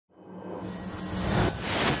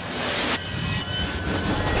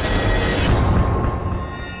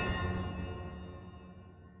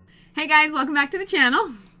guys, welcome back to the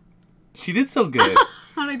channel. She did so good.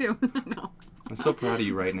 How'd I do? No. I'm so proud of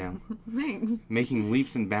you right now. Thanks. Making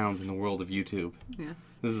leaps and bounds in the world of YouTube.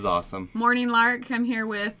 Yes. This is awesome. Morning Lark, I'm here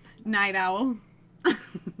with Night Owl.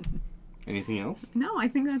 Anything else? No, I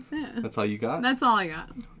think that's it. That's all you got? That's all I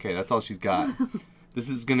got. Okay, that's all she's got. This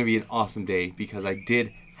is going to be an awesome day because I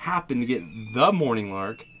did happen to get the Morning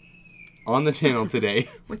Lark on the channel today.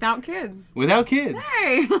 Without kids. Without kids.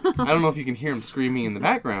 Hey! I don't know if you can hear them screaming in the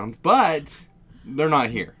background, but they're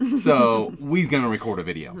not here. So we're going to record a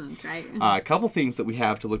video. That's right. A couple things that we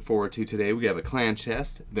have to look forward to today. We have a clan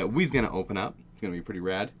chest that we's going to open up. It's going to be pretty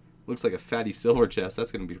rad. Looks like a fatty silver chest.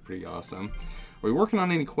 That's going to be pretty awesome. Are we working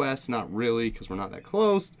on any quests? Not really, because we're not that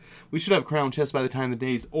close. We should have a crown chest by the time the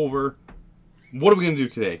day's over. What are we going to do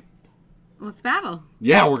today? Let's battle.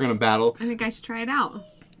 Yeah, we're going to battle. I think I should try it out.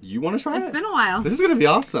 You want to try it? It's been a while. This is going to be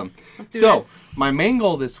awesome. Let's do this. My main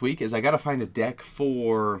goal this week is I got to find a deck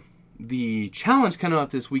for the challenge coming up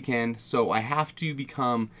this weekend. So I have to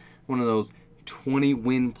become one of those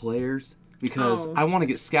 20-win players because I want to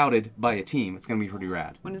get scouted by a team. It's going to be pretty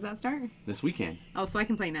rad. When does that start? This weekend. Oh, so I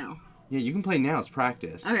can play now. Yeah, you can play now as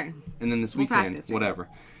practice. Okay. And then this We'll weekend, practice, right? whatever.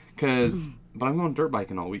 But I'm going dirt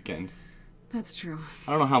biking all weekend. That's true.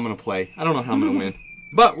 I don't know how I'm going to play. I don't know how I'm going to win.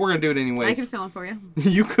 But we're going to do it anyways. I can fill in for you.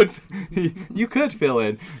 You could fill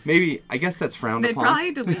in. Maybe, I guess that's frowned They'd upon.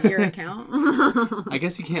 probably delete your account. I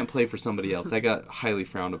guess you can't play for somebody else. That got highly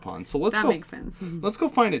frowned upon. So let's That go. makes sense. Let's go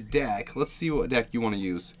find a deck. Let's see what deck you want to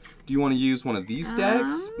use. Do you want to use one of these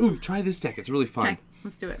decks? Ooh, try this deck. It's really fun. Okay,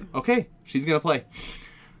 let's do it. Okay, she's going to play.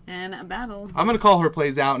 And a battle. I'm going to call her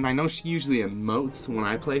plays out, and I know she usually emotes when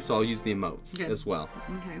I play, so I'll use the emotes as well.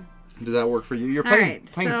 Okay. Does that work for you? You're All playing, right,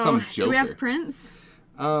 playing so some Joker. do we have Prince?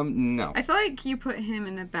 No. I feel like you put him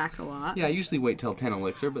in the back a lot. Yeah, I usually wait till 10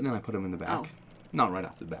 elixir, but then I put him in the back. Oh. Not right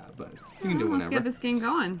off the bat, but you can do it Let's whenever. get this game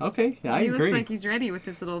going. Okay, yeah, I He agree. looks like he's ready with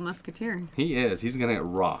this little musketeer. He is. He's going to get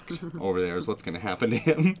rocked over there is what's going to happen to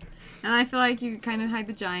him. And I feel like you kind of hide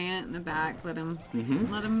the giant in the back. Let him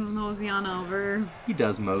mosey on over. He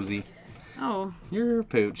does mosey. Oh. You're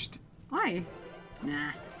pooched. Why? Nah.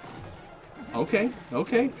 Okay,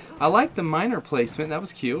 okay. I like the miner placement. That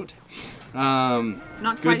was cute. Not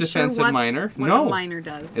good quite defensive sure what, miner. what No. the miner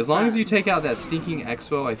does. As long as but you take out that stinking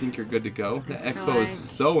Expo, I think you're good to go. That feel Expo like- is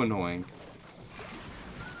so annoying.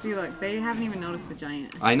 See, look, they haven't even noticed the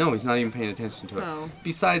giant. I know, he's not even paying attention to So- it.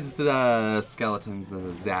 Besides the skeletons, the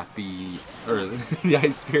Zappy, or the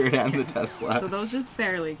Ice Spirit and the Tesla. So those just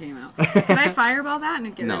barely came out. Could I fireball that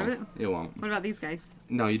and get rid No, of it? it won't. What about these guys?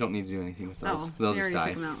 No, you don't need to do anything with those. Oh, They'll we just already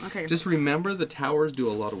die. took them out. Okay. Just remember the towers do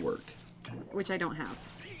a lot of work. Which I don't have.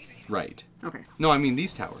 Right. Okay. No, I mean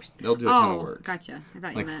these towers. They'll do a ton of Oh, work. gotcha. I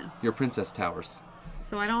thought Like you meant. your princess towers.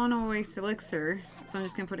 So I don't want to waste elixir, so I'm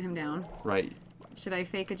just going to put him down. Right. Should I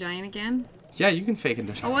fake a giant again? Yeah, you can fake it.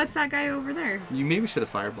 Oh, what's that guy over there? You maybe should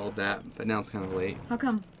have fireballed that, but now it's kind of late. How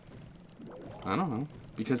come? I don't know.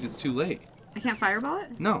 Because it's too late. I can't fireball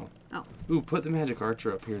it? No. Oh. Ooh, put the magic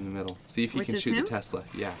archer up here in the middle. See if you Which can is shoot him? the Tesla.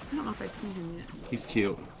 Yeah. I don't know if I've seen him yet. He's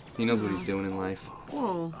cute. He knows what he's doing in life.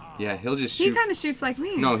 Whoa. Yeah, he'll just He shoot. kind of shoots like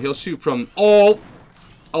me. No, he'll shoot from... Oh!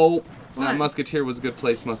 What? That musketeer was a good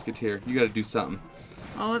place, musketeer. You gotta do something.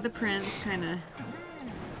 I'll let the prince kind of...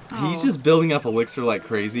 He's just building up elixir like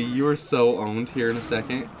crazy. You are so owned here in a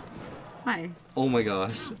second. Hi. Oh my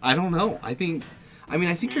gosh. I don't know. I think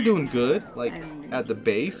you're doing good, like, at the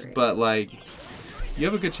base, but, like, you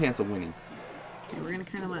have a good chance of winning. Okay, we're going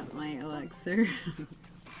to kind of let my elixir...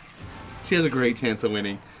 She has a great chance of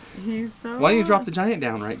winning. He's so... Why don't you drop the giant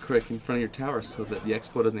down right quick in front of your tower so that the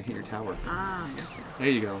Expo doesn't hit your tower? Ah, gotcha. There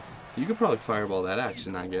you go. You could probably fireball that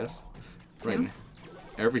action, I guess. Right now.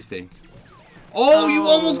 Everything. Oh, you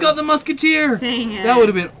almost got the musketeer! Dang it. That would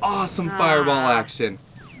have been awesome fireball action.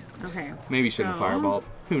 Okay. Maybe you shouldn't have so- fireballed.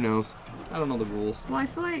 Who knows? I don't know the rules. Well, I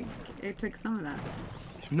feel like it took some of that.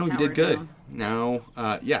 No, you tower did good. down. No,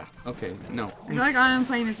 yeah, okay, no. I feel like I'm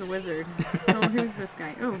playing as a wizard. So who's this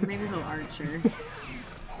guy? Oh, maybe he'll archer.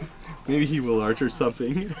 Maybe he will archer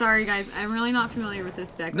something. Sorry, guys. I'm really not familiar with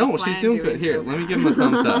this deck. No, That's why she's I'm doing good. Here, so let me bad. give him a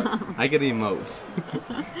thumbs up. I get emotes.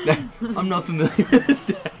 I'm not familiar with this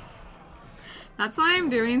deck. That's why I'm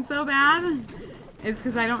doing so bad. It's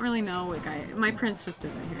because I don't really know what guy... My prince just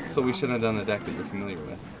isn't here. So we shouldn't have done a deck that you're familiar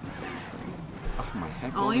with. Oh my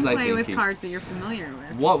heck, what Only was I play with thinking? cards that you're familiar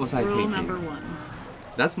with. What was I Rule thinking? number 1.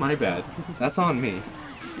 That's my bad. That's on me.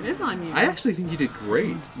 It is on you. I actually think you did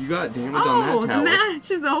great. You got damage on Oh, that the tower. match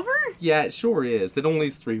is over? Yeah, it sure is. It only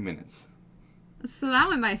is 3 minutes. So that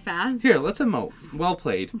went by fast. Here, let's emote. Well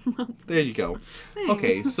played. There you go. Thanks.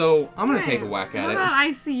 Okay, so I'm going to take a whack at How it. about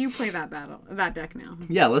I see you play that deck now?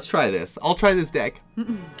 Yeah, let's try this. I'll try this deck.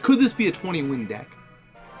 Could this be a 20-win deck?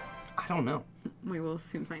 I don't know. We will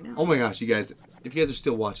soon find out. Oh my gosh, you guys. If you guys are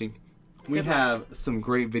still watching, we Good luck. have some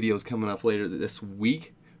great videos coming up later this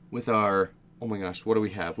week with our... Oh my gosh, what do we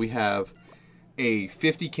have? We have a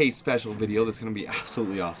 50K special video that's going to be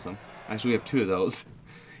absolutely awesome. Actually, we have 2 of those.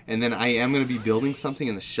 And then I am going to be building something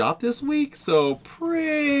in the shop this week, so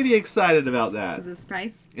pretty excited about that. Is this a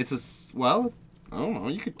surprise? It's well, I don't know.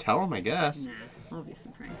 You could tell them, I guess. Nah, I'll be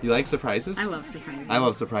surprised. You like surprises? I love surprises. I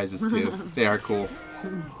love surprises too. They are cool.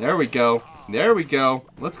 There we go. There we go.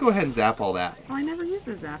 Let's go ahead and zap all that. Oh, I never used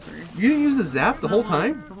the zapper. You didn't use the zap the whole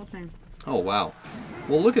time? The whole time. Oh, wow.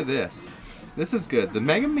 Well, look at this. This is good. The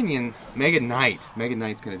Mega Knight's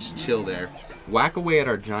going to just chill there. Whack away at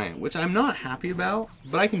our Giant, which I'm not happy about,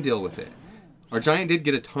 but I can deal with it. Our Giant did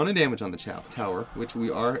get a ton of damage on the tower, which we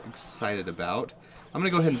are excited about. I'm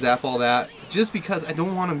going to go ahead and zap all that, just because I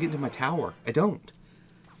don't want him getting to my tower. I don't.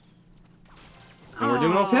 And we're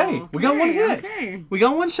doing okay. We got 1 hit. Okay. We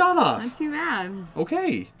got 1 shot off. Not too bad.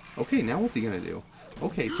 Okay. Okay, now what's he going to do?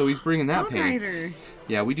 Okay, so he's bringing that Hog pain. Rider.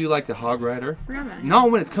 Yeah, we do like the Hog Rider. Forgot about him.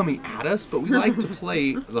 Not when it's coming at us, but we like to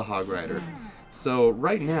play the Hog Rider. So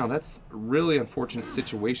right now, that's a really unfortunate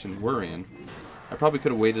situation we're in. I probably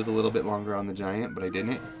could have waited a little bit longer on the Giant, but I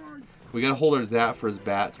didn't. We gotta hold our Zap for his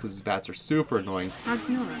bats, because his bats are super annoying. How'd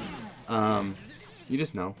you know that? You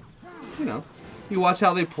just know. You know. You watch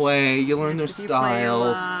how they play, you learn their Yes, if you play a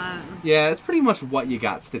styles. lot. Yeah, it's pretty much what you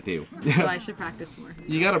got to do. So I should practice more.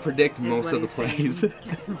 You gotta predict Is most what of the he's plays.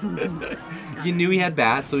 saying. You knew he had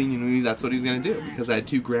bats, so you knew that's what he was gonna do, because I had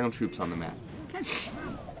 2 ground troops on the map. Okay.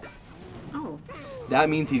 Oh, That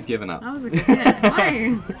means he's given up. that was a good hit.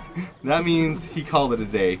 Why? That means he called it a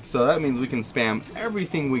day. So that means we can spam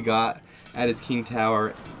everything we got at his king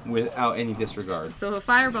tower without any disregard. So if a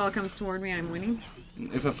fireball comes toward me, I'm winning.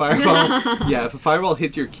 If a fireball, yeah, if a fireball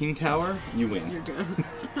hits your king tower, you win. You're good.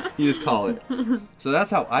 You just call it. So that's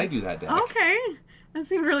how I do that deck. Okay. That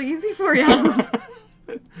seemed really easy for you.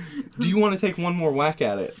 Do you want to take one more whack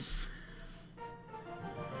at it?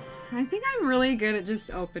 I think I'm really good at just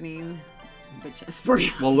opening the chest for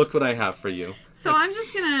you. Well, look what I have for you. So I'm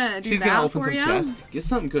just gonna do She's that gonna open for some you. chests. Get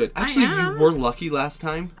something good. Actually, you am. were lucky last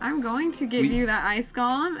time. I'm going to give you that ice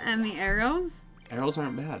golem and the arrows. Arrows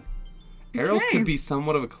aren't bad. Arrows Okay. could be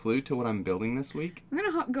somewhat of a clue to what I'm building this week. I'm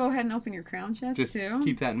gonna go ahead and open your crown chest Just too.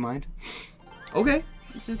 keep that in mind. Okay.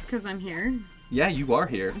 Just because I'm here. Yeah, you are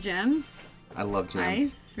here. Gems, I love gems.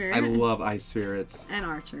 ice, spirit, I love ice spirits. and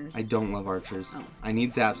archers. I don't love archers. Oh. I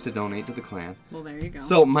need zaps to donate to the clan. Well, there you go.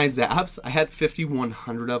 So my zaps, I had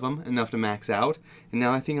 5,100 of them, enough to max out, and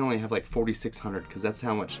now I think I only have like 4,600 because that's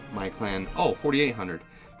how much my clan. Oh, 4,800.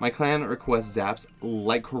 My clan requests zaps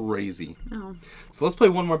like crazy. Oh. So let's play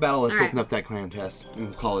one more battle. Let's All right. open up that clan test and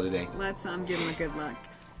we'll call it a day. Let's give him a good luck.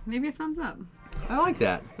 Maybe a thumbs up. I like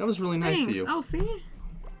that. That was really nice Thanks. of you. Oh, see?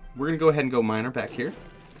 We're gonna go ahead and go miner back here,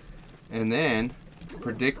 and then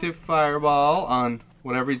predictive fireball on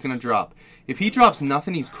whatever he's gonna drop. If he drops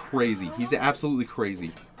nothing, he's crazy. He's absolutely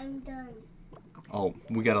crazy. I'm done. Oh,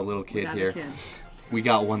 we got a little kid Got a here. kid. We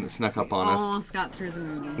got one that snuck up on us. Almost got through the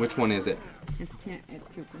movie. Which one is it? It's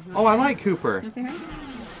Cooper. Oh, I like Cooper. Wanna say hi?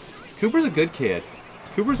 Cooper's a good kid.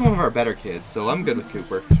 Cooper's one of our better kids, so I'm good with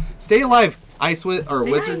Cooper. Stay alive, Ice Wizard.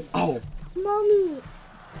 Say Wizard. Oh, Mommy,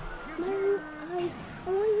 I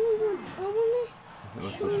want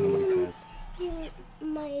let's listen to what he says.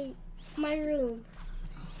 to my room.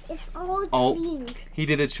 It's all Oh. clean. He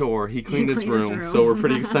did a chore. He cleaned his cleaned his room, room. so we're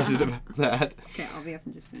pretty excited about that. Okay, I'll be up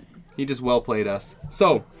in just a minute. He just well played us.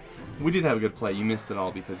 So, we did have a good play. You missed it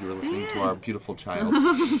all because you were listening to our beautiful child.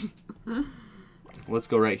 Let's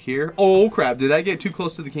go right here. Oh, crap. Did I get too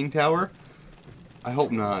close to the king tower? I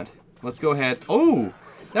hope not. Let's go ahead. Oh,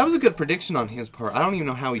 that was a good prediction on his part. I don't even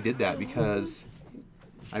know how he did that because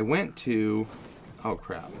I went to... Oh,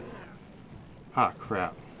 crap. Ah,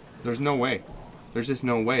 crap. There's no way. There's just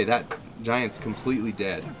no way. That giant's completely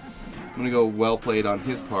dead. I'm going to go well played on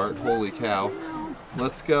his part. Holy cow.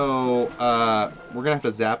 Let's go. We're going to have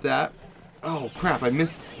to zap that. Oh, crap. I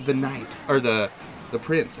missed the knight. Or the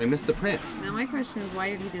prince. I missed the prince. Now my question is,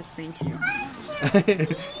 why did he just thank you?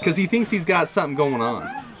 Because he thinks he's got something going on.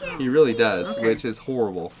 He really does, which is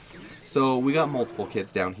horrible. So we got multiple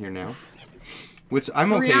kids down here now, which I'm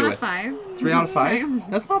 3 okay out with. of 5. 3 out of 5? Okay.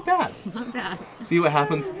 That's not bad. Not bad. See what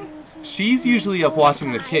happens? She's usually up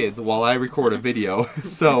watching the kids while I record a video,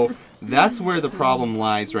 so that's where the problem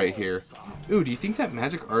lies right here. Ooh, do you think that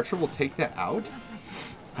magic archer will take that out?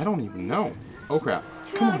 I don't even know. Oh crap.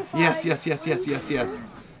 Come on. Yes, yes, yes, yes, yes, yes.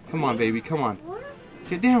 Come on, baby. Come on.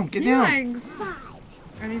 Get down. Get down. Yikes.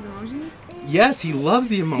 Are these emojis? Yes, he loves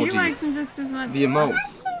the He likes emojis. them just as much. The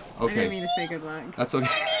emotes. I didn't mean Okay. to say good luck. That's okay.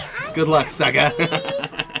 Good luck, sucker.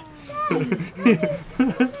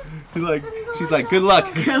 She's like, good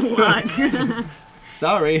luck. Good luck.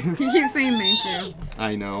 Sorry. You keep saying thank you.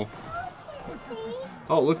 I know.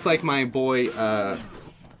 Oh, it looks like my boy,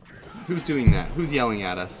 who's doing that? Who's yelling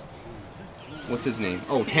at us? What's his name?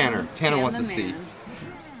 Oh, Tanner. Tanner wants to the see. man.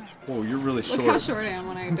 Oh, you're really short. Look how short I am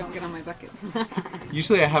when I don't get on my buckets.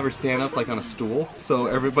 Usually I have her stand up like on a stool so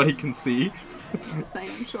everybody can see. Yes, I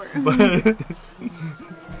am short. But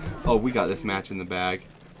oh, we got this match in the bag.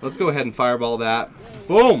 Let's go ahead and fireball that.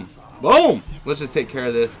 Boom! Boom! Let's just take care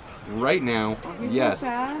of this right now. He's Yes. so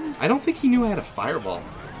sad. I don't think he knew I had a fireball.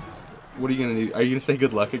 What are you gonna do? Are you gonna say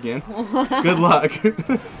good luck again? Good luck.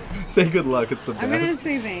 Say good luck. It's the best. I'm gonna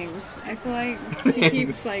say thanks. I feel like he Thanks.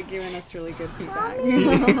 keeps like giving us really good feedback.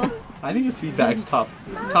 I think his feedback's top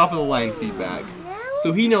of the line feedback.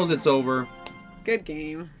 So he knows it's over. Good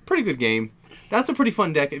game. Pretty good game. That's a pretty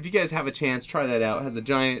fun deck. If you guys have a chance, try that out. It has a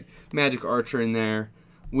giant magic archer in there.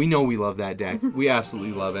 We know we love that deck. We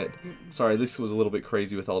absolutely love it. Sorry, this was a little bit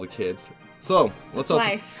crazy with all the kids. So let's open.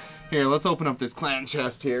 Life. Here, let's open up this clan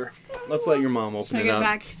chest here. Let's let your mom open Should I it get up.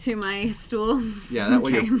 back to my stool? Yeah,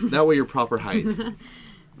 that way you're proper height.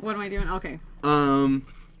 What am I doing? Okay.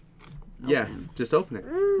 Yeah, Open. just open it.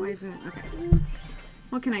 Why isn't it? Okay.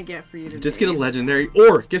 What can I get for you today? Just get a legendary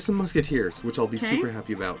or get some musketeers, which I'll be Okay. super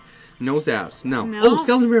happy about. No zaps. No. No? Oh,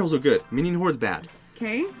 skeleton barrels are good. Minion horde's bad.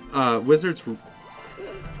 Okay. Wizards.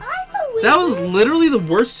 That was literally the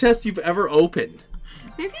worst chest you've ever opened.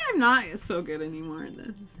 Maybe I'm not so good anymore at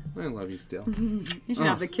this. I love you still. You should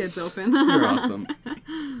have the kids open. You're awesome. Mom,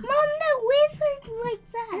 the wizard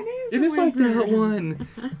like that. It is like that one.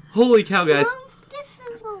 Holy cow, guys. Mom, this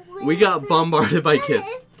is a wizard. We got bombarded by Dad, kids.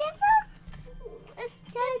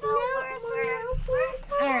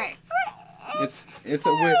 Is this a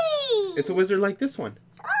All right. It's a wizard like this one.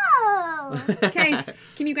 Oh. Okay.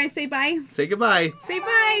 Can you guys say bye? Say goodbye. Say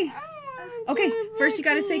bye. Okay. First, you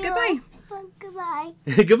gotta say goodbye. Goodbye.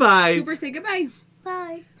 Goodbye. Cooper, say goodbye.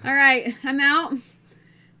 Bye. All right. I'm out.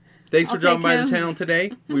 Thanks for I'll dropping take by the him. channel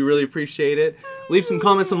today. We really appreciate it. Leave some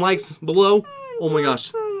comments, some likes below. Oh my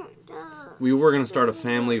gosh. We were going to start a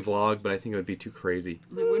family vlog, but I think it would be too crazy.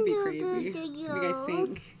 It would be crazy. What do you guys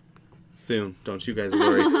think? Soon. Don't you guys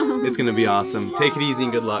worry. It's going to be awesome. Take it easy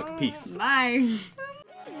and good luck. Peace. Bye.